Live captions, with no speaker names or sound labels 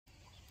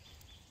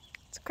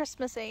It's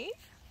Christmas Eve,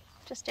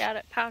 just out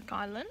at Park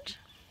Island.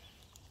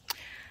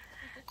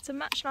 It's a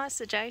much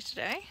nicer day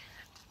today.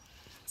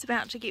 It's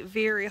about to get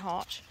very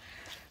hot,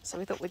 so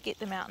we thought we'd get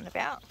them out and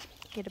about,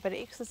 get a bit of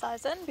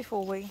exercise in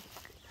before we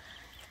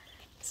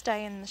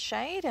stay in the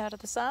shade out of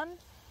the sun.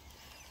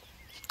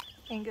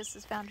 Angus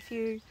has found a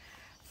few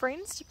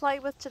friends to play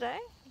with today,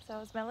 so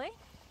has Millie.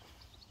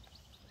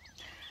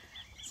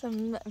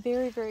 Some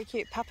very, very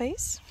cute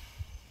puppies.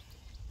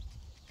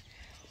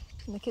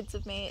 And the kids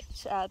have met,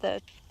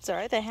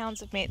 the hounds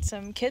have met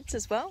some kids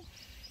as well,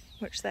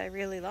 which they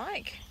really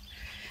like.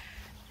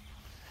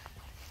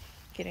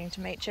 Getting to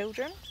meet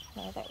children,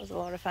 well, that was a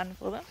lot of fun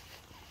for them.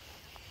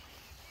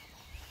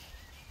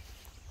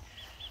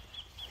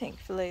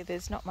 Thankfully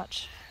there's not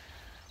much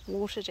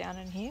water down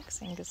in here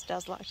because Angus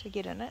does like to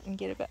get in it and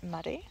get a bit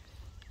muddy.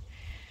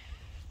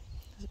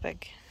 There's a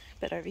big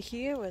bit over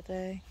here where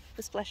they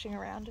were splashing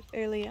around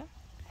earlier,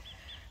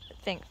 but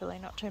thankfully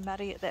not too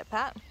muddy at that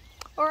part.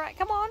 Alright,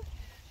 come on,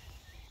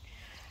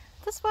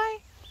 this way,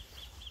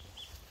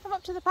 come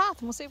up to the path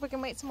and we'll see if we can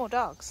meet some more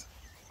dogs.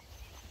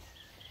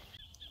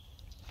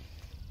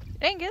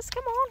 Angus,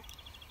 come on.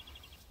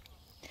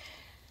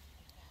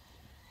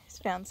 He's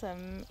found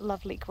some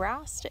lovely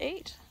grass to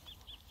eat,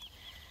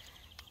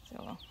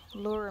 so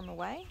we'll lure him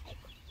away.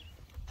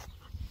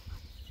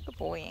 Good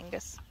boy,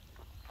 Angus.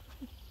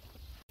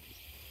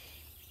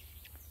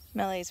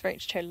 Millie's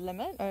reached her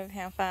limit of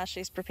how far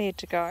she's prepared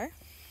to go.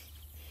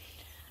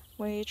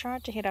 We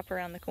tried to head up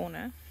around the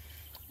corner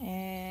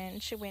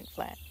and she went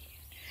flat.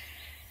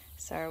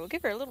 So we'll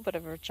give her a little bit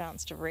of a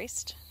chance to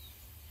rest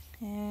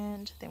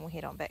and then we'll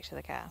head on back to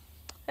the car.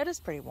 It is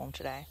pretty warm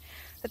today.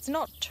 It's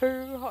not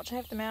too hot to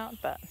have them out,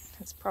 but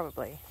it's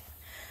probably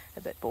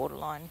a bit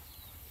borderline.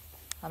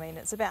 I mean,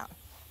 I think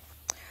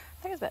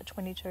it's about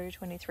 22,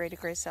 23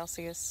 degrees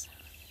Celsius.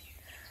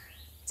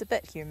 It's a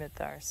bit humid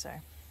though, so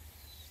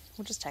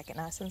we'll just take it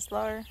nice and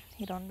slow,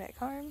 head on back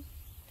home.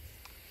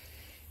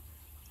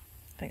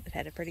 I think they've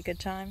had a pretty good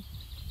time.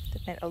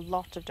 They've met a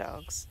lot of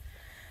dogs.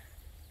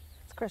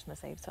 It's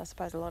Christmas Eve, so I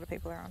suppose a lot of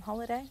people are on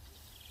holiday,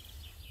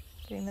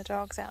 getting the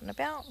dogs out and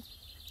about.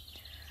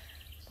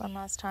 One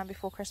last time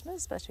before Christmas.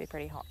 It's supposed to be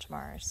pretty hot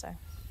tomorrow, so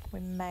we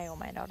may or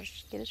may not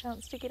get a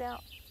chance to get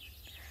out.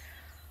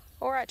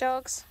 Alright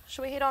dogs,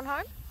 shall we head on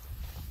home?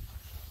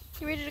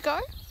 You ready to go?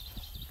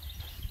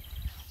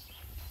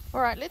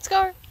 Alright, let's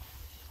go.